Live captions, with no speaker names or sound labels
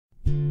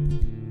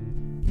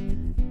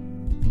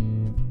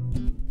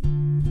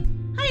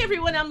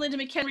everyone, I'm Linda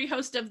McHenry,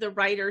 host of The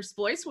Writer's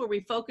Voice, where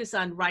we focus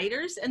on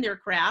writers and their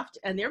craft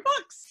and their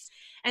books.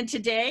 And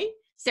today,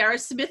 Sarah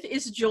Smith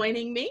is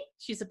joining me.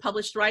 She's a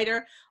published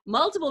writer,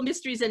 multiple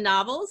mysteries and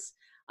novels.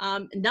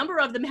 A number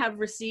of them have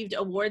received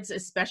awards,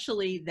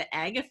 especially the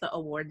Agatha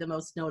Award, the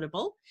most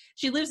notable.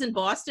 She lives in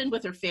Boston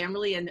with her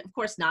family and, of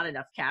course, not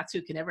enough cats.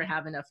 Who can ever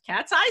have enough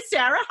cats? Hi,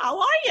 Sarah. How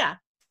are you?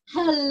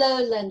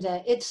 Hello,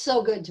 Linda. It's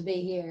so good to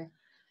be here.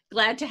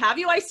 Glad to have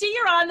you. I see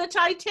you're on the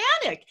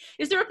Titanic.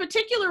 Is there a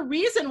particular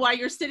reason why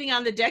you're sitting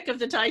on the deck of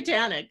the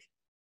Titanic?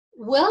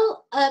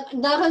 Well,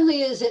 not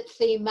only is it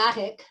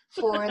thematic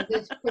for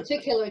this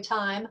particular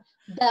time,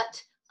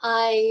 but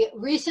I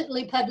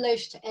recently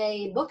published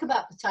a book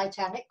about the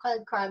Titanic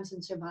called Crimes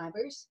and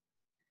Survivors,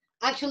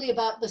 actually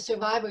about the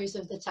survivors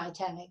of the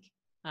Titanic,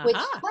 which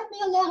taught me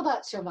a lot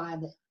about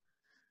survival.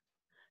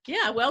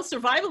 Yeah, well,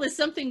 survival is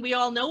something we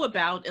all know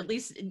about, at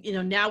least,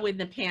 now with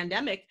the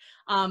pandemic.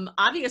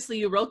 Obviously,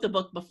 you wrote the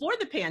book before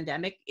the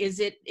pandemic. Is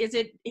it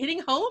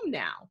hitting home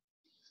now?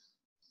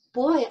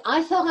 Boy,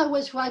 I thought I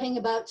was writing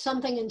about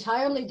something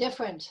entirely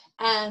different,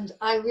 and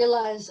I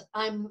realize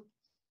I'm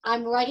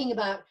writing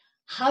about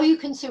how you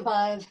can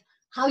survive,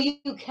 how you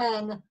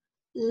can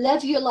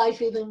live your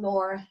life even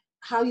more,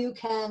 how you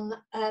can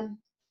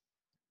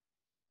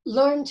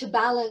learn to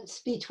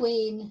balance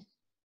between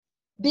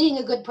being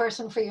a good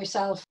person for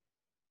yourself,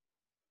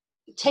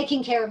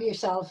 taking care of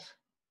yourself,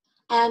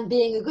 and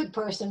being a good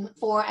person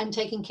for and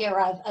taking care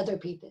of other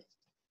people.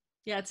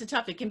 Yeah,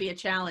 it can be a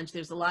challenge.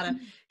 There's a lot of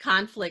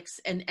conflicts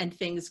and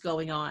things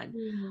going on.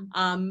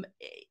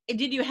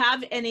 Did you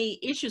have any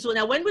issues? Well,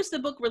 now, when was the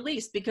book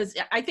released? Because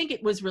I think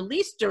it was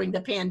released during the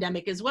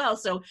pandemic as well.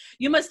 So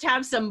you must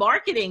have some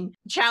marketing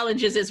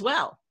challenges as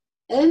well.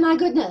 Oh my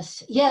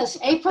goodness. Yes,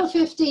 April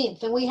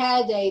 15th. And we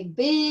had a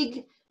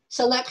big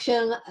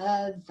selection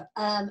of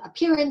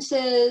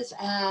appearances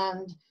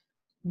and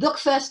book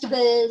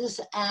festivals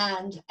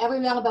and every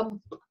one of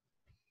them.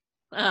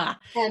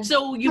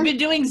 So you've been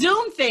doing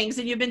Zoom things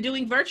and you've been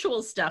doing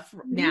virtual stuff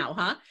now,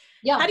 huh?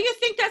 Yeah. How do you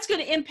think that's going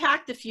to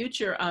impact the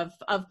future of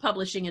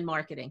publishing and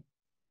marketing?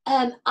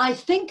 I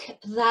think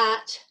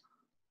that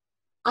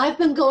I've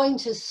been going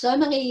to so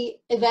many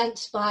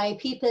events by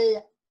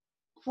people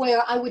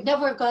where I would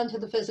never have gone to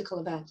the physical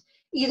event,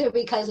 either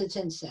because it's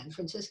in San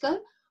Francisco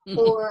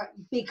or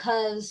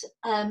because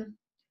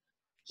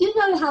you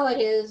know how it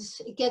is.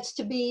 It gets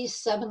to be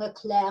 7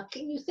 o'clock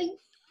and you think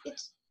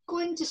it's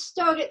going to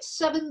start at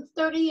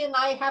 7:30 and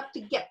I have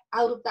to get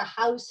out of the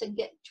house and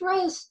get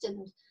dressed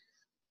and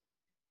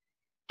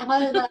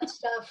all of that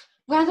stuff,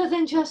 rather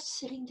than just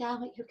sitting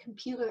down at your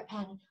computer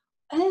and,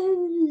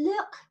 oh,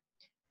 look,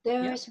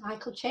 there's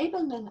Michael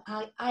Chabon and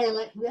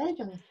Eilert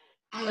Redden.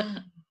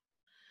 And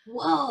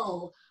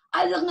whoa,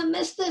 I wouldn't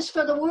miss this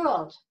for the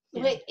world.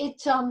 Yeah.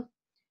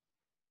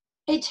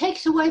 It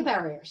takes away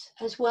barriers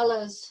as well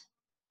as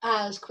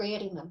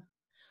creating them.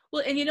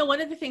 Well, and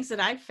one of the things that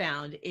I've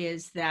found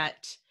is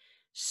that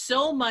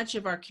so much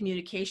of our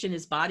communication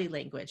is body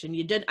language. And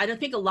I don't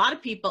think a lot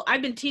of people,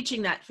 I've been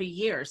teaching that for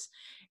years,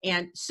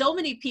 and so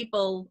many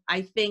people,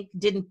 I think,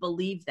 didn't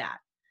believe that.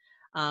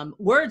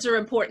 Words are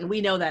important. We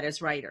know that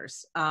as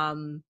writers.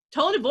 Tone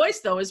of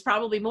voice, though, is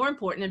probably more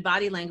important, and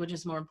body language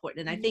is more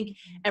important. And I think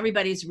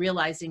everybody's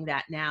realizing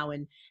that now,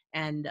 and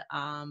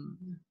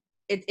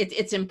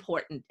it's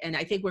important. And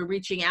I think we're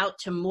reaching out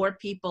to more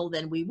people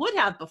than we would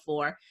have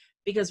before,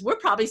 because we're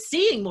probably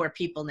seeing more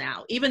people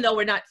now, even though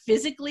we're not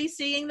physically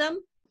seeing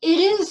them. It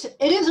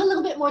is a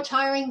little bit more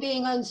tiring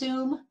being on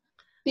Zoom,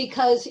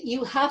 because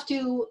you have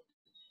to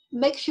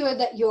make sure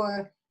that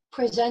you're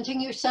presenting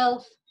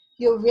yourself.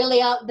 You're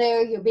really out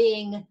there. You're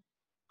being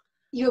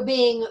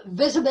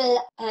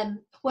visible. And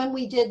when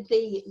we did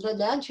the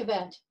launch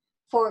event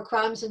for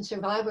Crimes and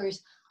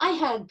Survivors, I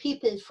had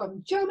people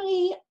from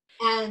Germany,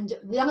 and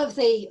one of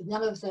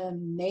the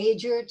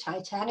major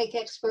Titanic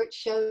experts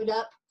showed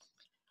up.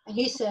 And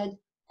he said,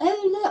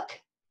 oh, look,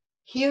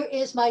 here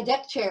is my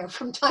deck chair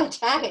from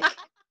Titanic.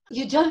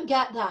 You don't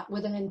get that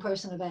with an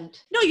in-person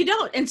event. No, you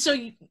don't. And so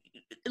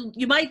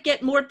you might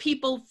get more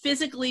people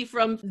physically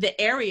from the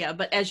area,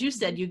 but as you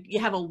said, you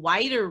have a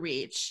wider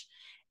reach.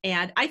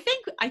 And I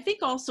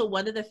think also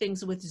one of the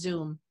things with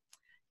Zoom,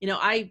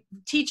 I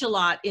teach a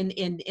lot in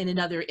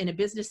a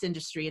business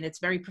industry, and it's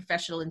very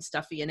professional and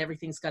stuffy, and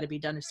everything's got to be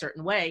done a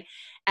certain way.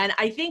 And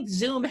I think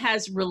Zoom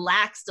has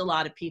relaxed a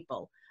lot of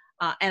people.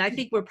 And I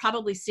think we're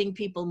probably seeing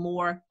people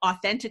more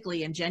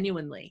authentically and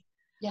genuinely.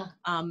 Yeah.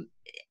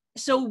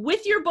 So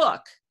with your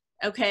book,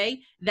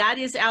 okay, that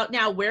is out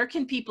now. Where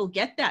can people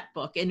get that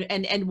book?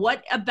 And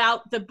what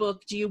about the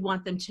book do you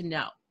want them to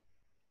know?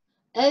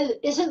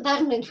 Isn't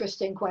that an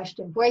interesting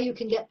question, where you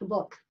can get the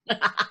book?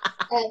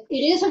 It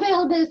is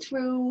available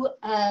through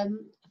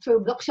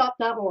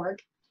bookshop.org.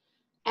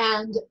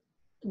 And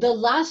the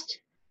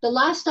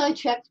last I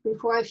checked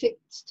before I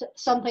fixed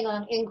something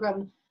on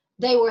Ingram,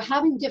 they were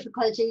having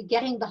difficulty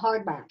getting the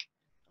hardback.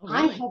 Oh,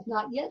 really? I have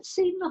not yet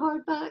seen the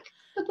hardback.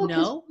 The book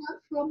has been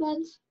out for a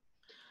month.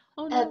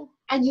 Oh, no.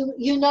 And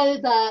you know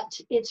that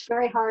it's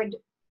very hard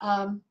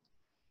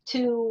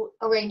to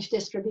arrange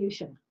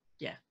distribution.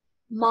 Yeah.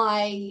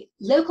 my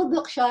local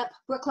bookshop,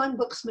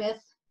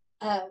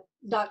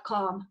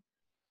 brooklinebooksmith.com,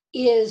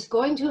 is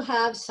going to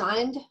have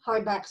signed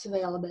hardbacks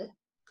available.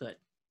 Good.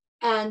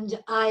 And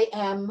I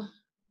am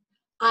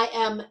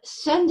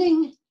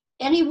sending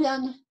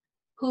anyone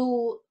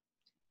who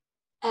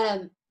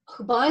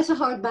buys a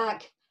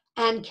hardback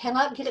and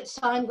cannot get it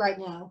signed right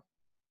now,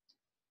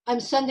 I'm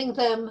sending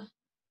them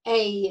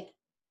a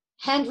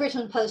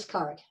handwritten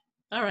postcard.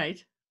 All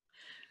right.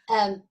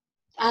 And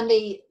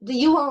the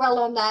URL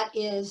on that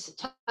is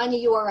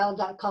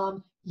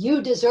tinyurl.com.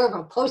 You deserve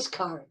a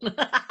postcard.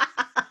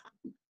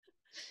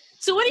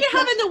 So what do you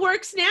have in the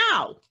works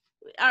now?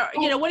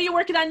 What are you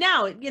working on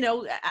now?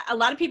 A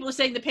lot of people are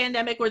saying the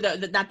pandemic, or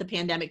not the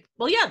pandemic.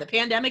 Well, yeah, the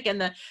pandemic and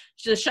the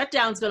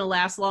shutdown is going to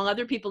last long.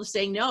 Other people are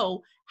saying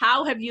no.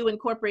 How have you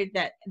incorporated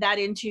that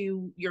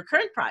into your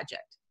current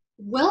project?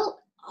 Well,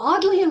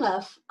 oddly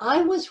enough,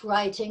 I was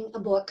writing a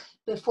book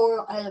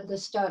before all of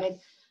this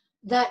started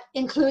that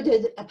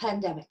included a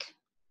pandemic.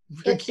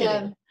 It's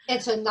a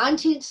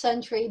 19th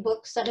century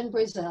book set in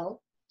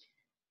Brazil.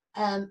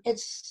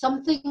 It's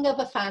something of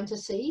a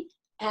fantasy,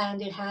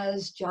 and it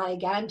has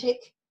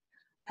gigantic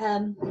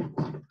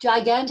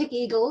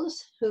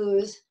eagles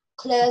whose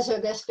claws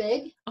are this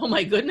big. Oh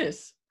my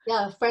goodness.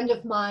 Yeah, a friend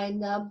of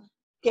mine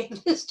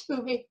gave this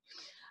to me.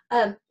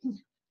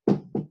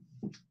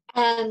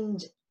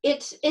 And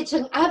it's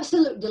an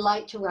absolute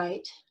delight to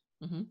write.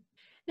 Mm-hmm.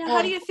 Now,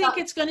 how do you think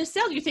it's going to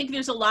sell? Do you think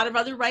there's a lot of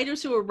other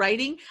writers who are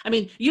writing? I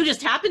mean, you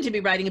just happened to be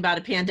writing about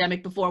a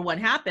pandemic before one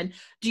happened.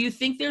 Do you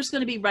think there's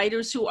going to be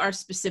writers who are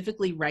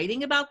specifically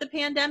writing about the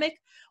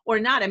pandemic or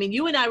not? I mean,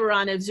 you and I were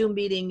on a Zoom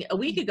meeting a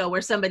week ago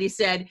where somebody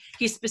said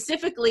he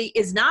specifically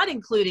is not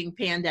including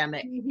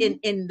pandemic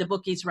in the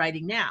book he's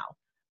writing now.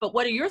 But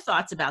what are your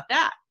thoughts about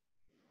that?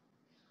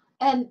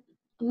 And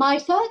my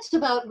thoughts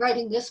about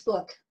writing this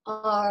book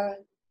are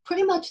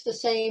pretty much the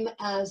same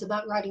as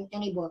about writing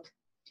any book.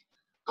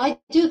 I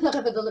do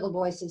whatever the little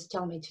voices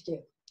tell me to do.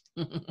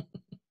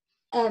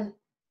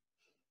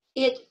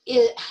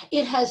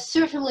 It has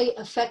certainly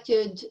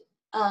affected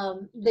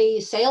the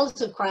sales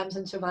of Crimes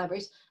and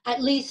Survivors,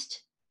 at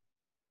least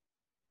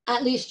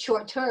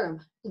short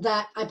term,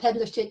 that I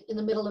published it in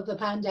the middle of the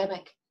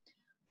pandemic.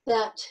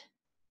 That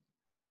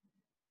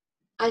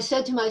I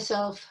said to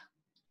myself,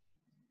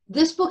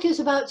 this book is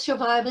about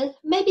survival.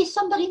 Maybe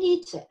somebody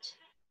needs it.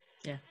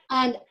 Yeah.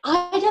 And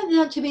I don't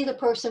want to be the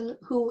person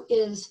who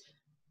is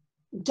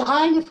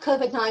dying of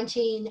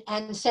COVID-19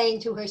 and saying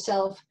to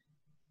herself,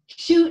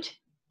 shoot,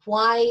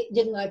 why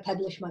didn't I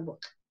publish my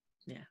book?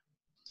 Yeah.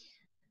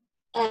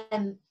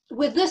 And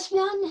with this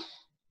one,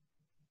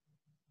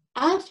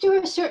 after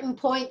a certain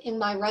point in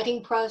my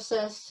writing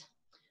process,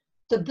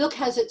 the book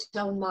has its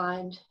own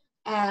mind.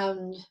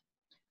 And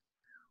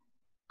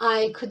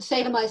I could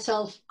say to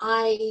myself,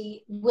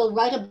 I will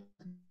write a book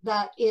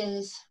that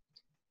is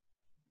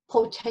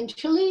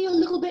potentially a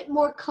little bit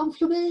more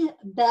comfortable,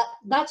 but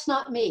that's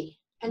not me.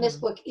 And this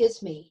book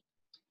is me,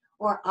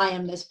 or I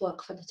am this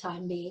book for the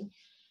time being.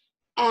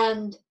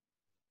 And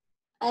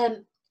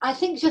I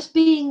think just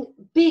being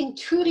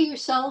true to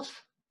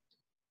yourself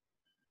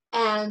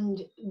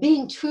and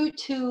being true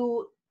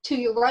to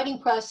your writing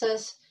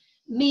process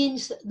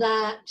means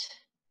that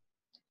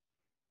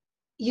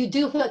you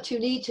do what you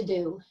need to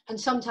do, and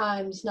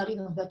sometimes not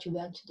even what you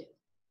want to do,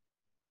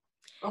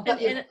 or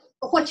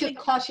what your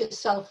cautious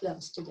self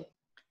wants to do.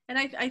 And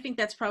I think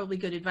that's probably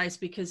good advice,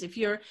 because if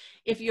you're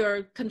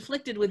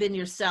conflicted within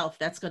yourself,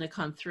 that's going to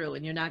come through,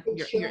 and you're not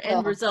your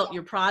end result,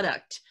 your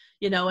product,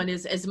 and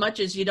as much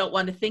as you don't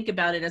want to think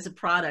about it as a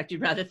product,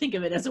 you'd rather think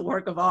of it as a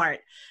work of art.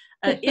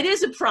 It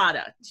is a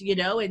product,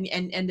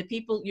 and the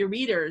people, your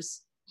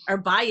readers, are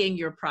buying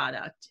your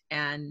product,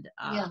 and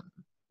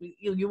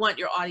you want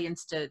your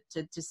audience to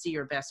see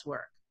your best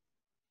work.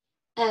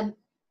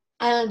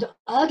 And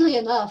oddly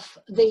enough,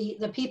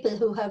 the people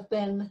who have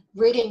been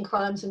reading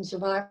Crimes and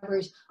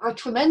Survivors are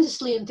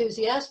tremendously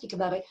enthusiastic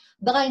about it.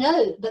 But I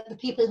know that the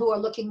people who are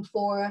looking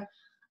for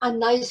a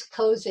nice,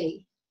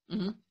 cozy,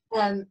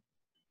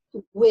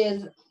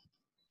 with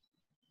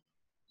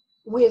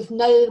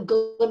no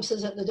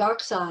glimpses at the dark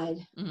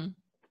side,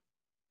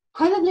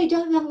 probably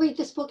don't want to read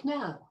this book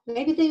now.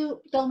 Maybe they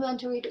don't want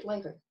to read it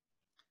later.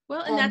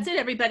 Well, and that's it.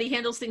 Everybody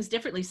handles things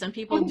differently. Some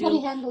people do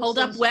hold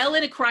up well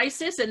in a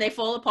crisis and they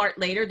fall apart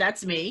later.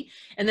 That's me.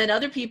 And then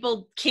other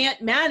people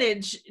can't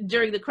manage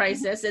during the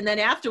crisis, and then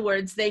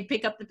afterwards they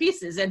pick up the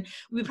pieces. And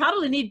we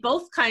probably need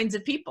both kinds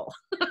of people.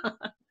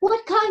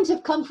 What kinds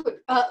of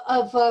comfort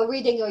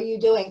reading are you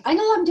doing? I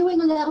know I'm doing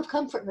a lot of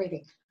comfort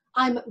reading.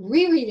 I'm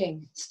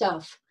rereading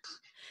stuff.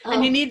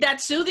 And you need that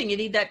soothing. You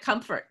need that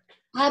comfort.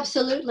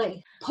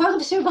 Absolutely. Part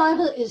of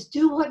survival is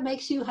do what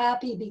makes you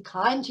happy. Be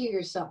kind to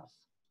yourself.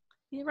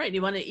 You're right.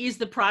 You want to ease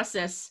the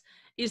process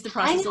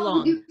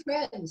along. New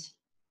friends.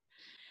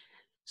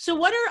 So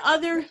what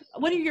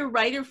are your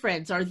writer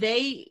friends? Are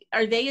they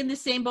in the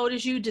same boat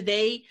as you?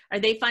 Are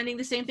they finding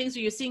the same things? Or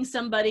you're seeing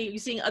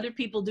other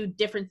people do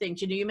different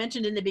things? You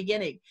mentioned in the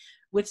beginning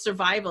with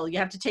survival, you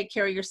have to take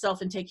care of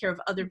yourself and take care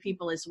of other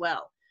people as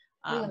well.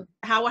 Yeah.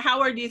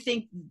 How do you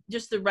think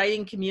just the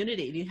writing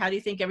community? How do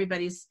you think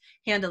everybody's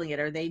handling it?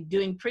 Are they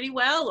doing pretty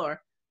well,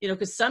 or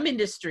because some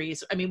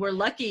industries, I mean, we're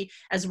lucky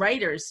as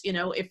writers.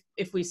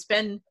 If we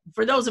spend,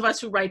 for those of us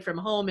who write from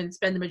home and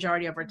spend the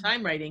majority of our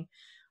time writing,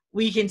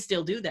 we can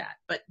still do that.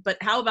 But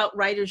how about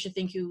writers you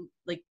think who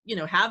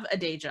have a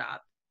day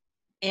job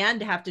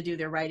and have to do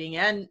their writing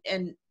and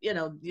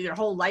their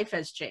whole life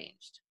has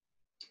changed?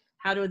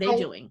 How are they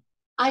doing?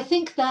 I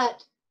think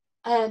that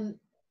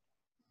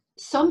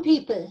some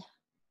people,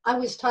 I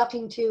was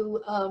talking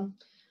to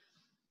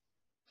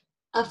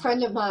a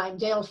friend of mine,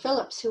 Dale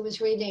Phillips, who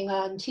was reading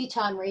on Tea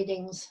Time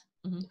Readings,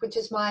 which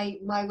is my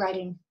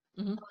writing,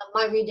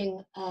 my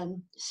reading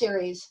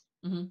series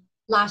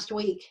last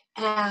week.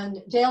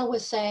 And Dale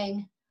was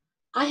saying,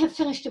 I have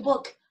finished a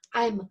book.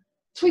 I'm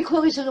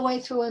 3/4 of the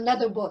way through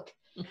another book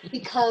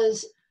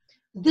because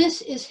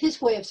this is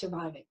his way of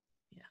surviving.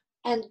 Yeah.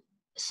 And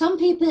some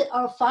people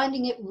are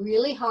finding it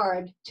really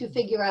hard to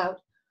figure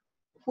out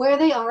where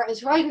they are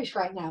as writers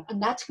right now,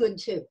 and that's good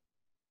too.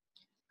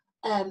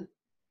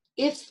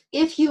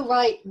 If you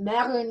write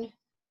modern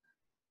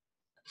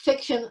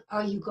fiction,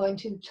 are you going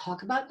to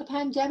talk about the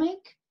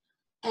pandemic?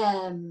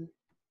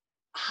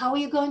 How are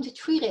you going to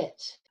treat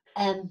it?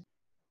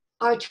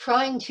 Are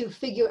trying to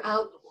figure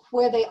out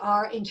where they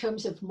are in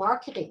terms of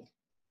marketing,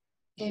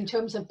 in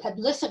terms of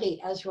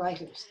publicity as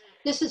writers.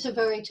 This is a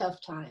very tough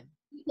time.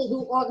 People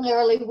who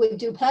ordinarily would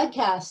do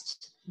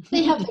podcasts,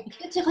 they have their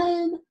kids at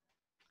home,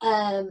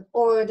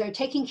 or they're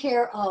taking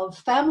care of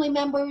family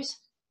members,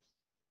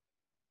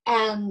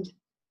 and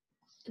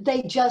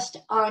they just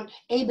aren't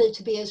able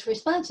to be as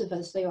responsive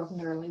as they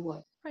ordinarily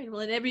would. Right.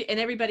 Well, and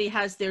everybody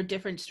has their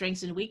different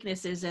strengths and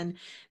weaknesses, and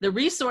the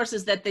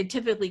resources that they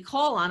typically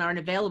call on aren't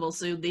available.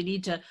 So they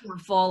need to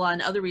fall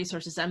on other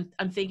resources. I'm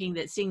thinking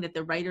that seeing that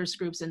the writers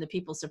groups and the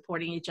people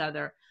supporting each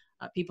other,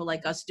 people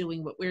like us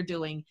doing what we're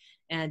doing,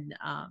 and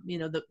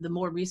the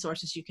more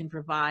resources you can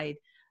provide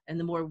and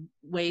the more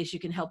ways you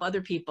can help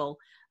other people,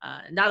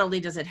 not only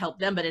does it help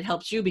them, but it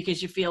helps you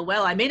because you feel,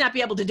 well, I may not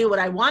be able to do what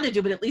I want to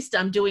do, but at least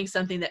I'm doing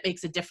something that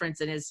makes a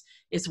difference and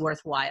is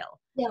worthwhile.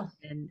 Yeah.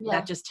 And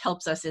that just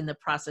helps us in the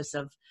process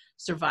of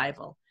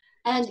survival.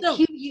 And so,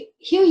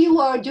 here you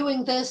are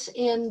doing this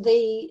in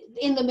the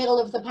middle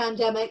of the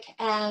pandemic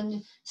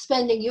and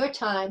spending your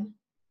time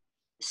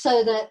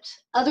so that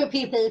other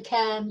people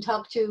can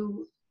talk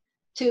to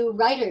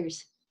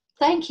writers.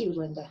 Thank you,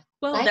 Linda.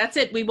 Well, that's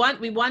it. We want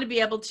to be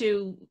able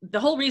to, the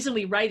whole reason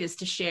we write is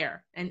to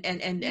share and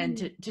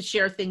to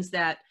share things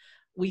that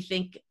we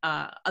think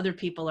other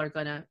people are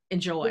going to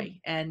enjoy.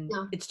 And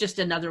it's just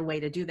another way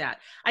to do that.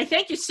 I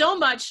thank you so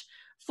much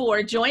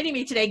for joining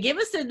me today. Give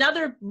us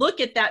another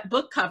look at that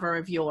book cover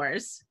of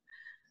yours.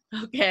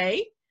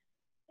 Okay.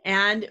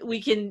 And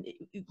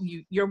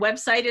your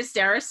website is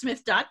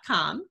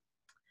sarahsmith.com.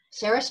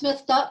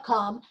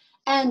 sarahsmith.com.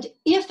 And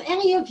if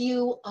any of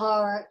you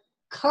are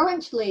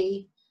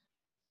currently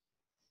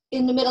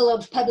in the middle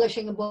of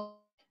publishing a book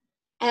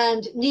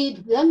and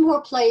need one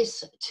more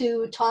place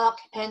to talk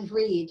and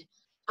read,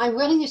 I'm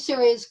running a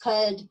series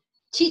called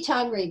Tea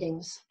Time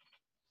Readings.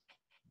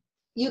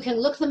 You can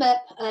look them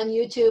up on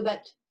YouTube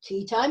at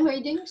Tea Time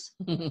Readings.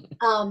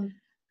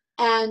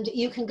 And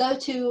you can go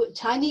to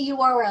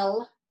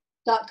tinyurl.com,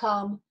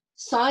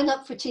 sign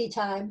up for Tea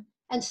Time,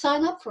 and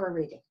sign up for a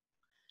reading.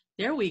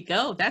 There we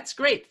go. That's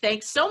great.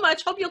 Thanks so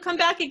much. Hope you'll come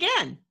back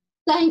again.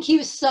 Thank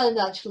you so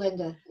much,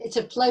 Linda. It's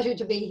a pleasure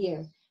to be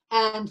here.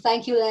 And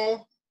thank you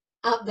all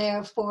out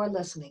there for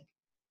listening.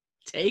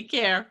 Take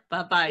care.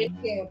 Bye-bye.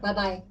 Take care.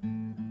 Bye-bye.